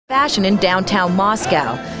Fashion in downtown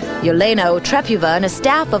Moscow. Yelena Otrepyeva and a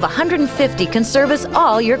staff of 150 can service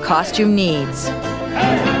all your costume needs.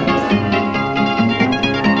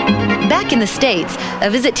 Back in the States, a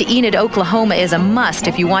visit to Enid, Oklahoma is a must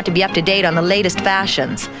if you want to be up to date on the latest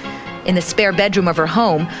fashions. In the spare bedroom of her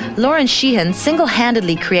home, Lauren Sheehan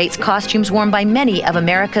single-handedly creates costumes worn by many of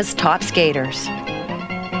America's top skaters.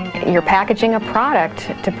 You're packaging a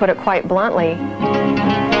product, to put it quite bluntly.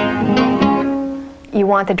 You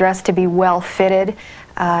want the dress to be well fitted.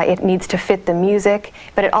 It needs to fit the music,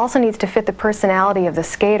 but it also needs to fit the personality of the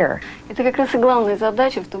skater. The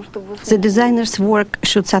designer's work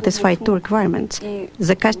should satisfy two requirements.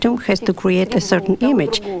 The costume has to create a certain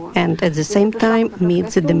image and at the same time meet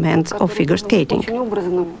the demands of figure skating.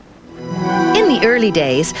 In the early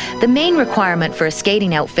days, the main requirement for a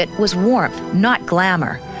skating outfit was warmth, not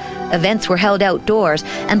glamour. Events were held outdoors,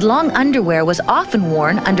 and long underwear was often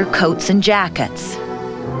worn under coats and jackets.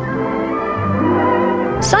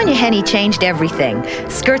 Sonia Henny changed everything.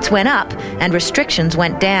 Skirts went up and restrictions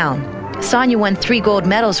went down. Sonia won 3 gold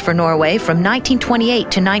medals for Norway from 1928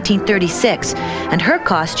 to 1936, and her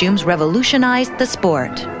costumes revolutionized the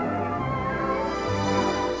sport.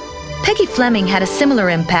 Peggy Fleming had a similar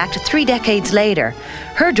impact 3 decades later.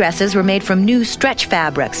 Her dresses were made from new stretch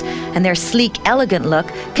fabrics, and their sleek, elegant look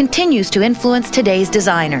continues to influence today's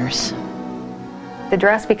designers. The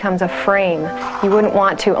dress becomes a frame. You wouldn't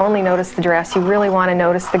want to only notice the dress, you really want to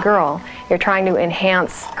notice the girl. You're trying to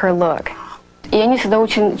enhance her look.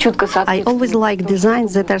 I always like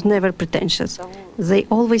designs that are never pretentious. They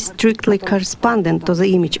always strictly correspond to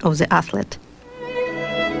the image of the athlete.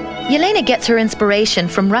 Yelena gets her inspiration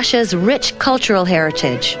from Russia's rich cultural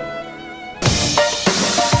heritage.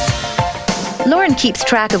 Lauren keeps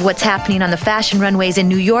track of what's happening on the fashion runways in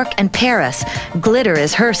New York and Paris. Glitter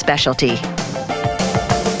is her specialty.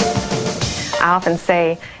 I often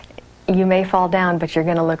say, you may fall down, but you're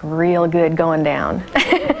going to look real good going down.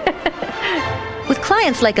 With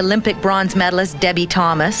clients like Olympic bronze medalist Debbie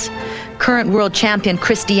Thomas, current world champion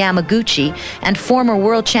Christy Yamaguchi, and former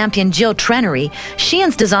world champion Jill Trenery,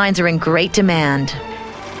 Sheehan's designs are in great demand.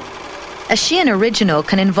 A Sheehan original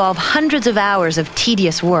can involve hundreds of hours of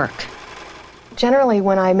tedious work. Generally,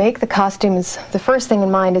 when I make the costumes, the first thing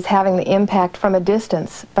in mind is having the impact from a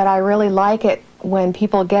distance, but I really like it when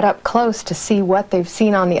people get up close to see what they've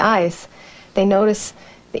seen on the ice. They notice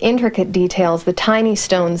the intricate details, the tiny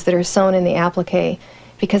stones that are sewn in the applique,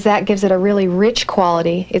 because that gives it a really rich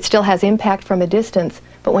quality. It still has impact from a distance,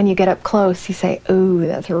 but when you get up close, you say, ooh,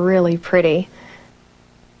 that's really pretty.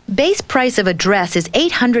 Base price of a dress is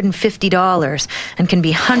 $850 and can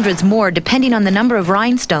be hundreds more depending on the number of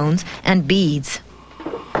rhinestones and beads.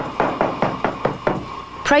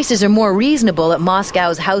 Prices are more reasonable at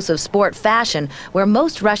Moscow's House of Sport Fashion, where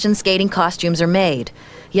most Russian skating costumes are made.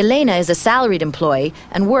 Yelena is a salaried employee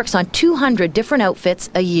and works on 200 different outfits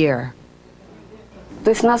a year.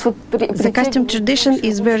 The costume tradition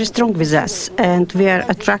is very strong with us, and we are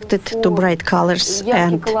attracted to bright colors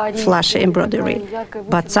and flashy embroidery.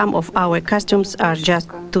 But some of our costumes are just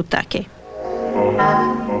too tacky.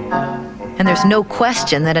 And there's no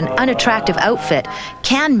question that an unattractive outfit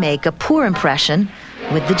can make a poor impression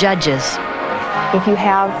with the judges. If you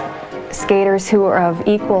have skaters who are of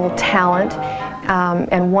equal talent,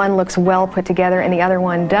 and one looks well put together and the other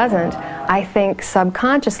one doesn't, I think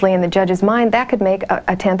subconsciously in the judge's mind that could make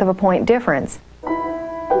a tenth of a point difference.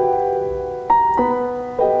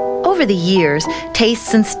 Over the years,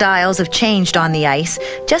 tastes and styles have changed on the ice,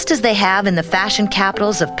 just as they have in the fashion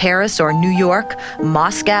capitals of Paris or New York,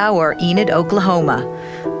 Moscow or Enid, Oklahoma.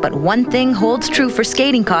 But one thing holds true for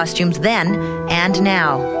skating costumes then and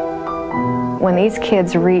now. When these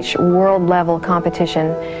kids reach world-level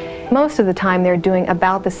competition, most of the time they're doing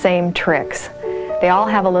about the same tricks. They all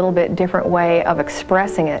have a little bit different way of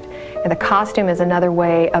expressing it, and the costume is another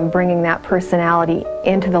way of bringing that personality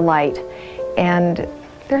into the light, and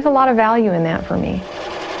there's a lot of value in that for me.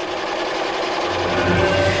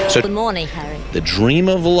 So, good morning, Harry. The Dream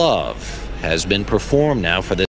of Love has been performed now for the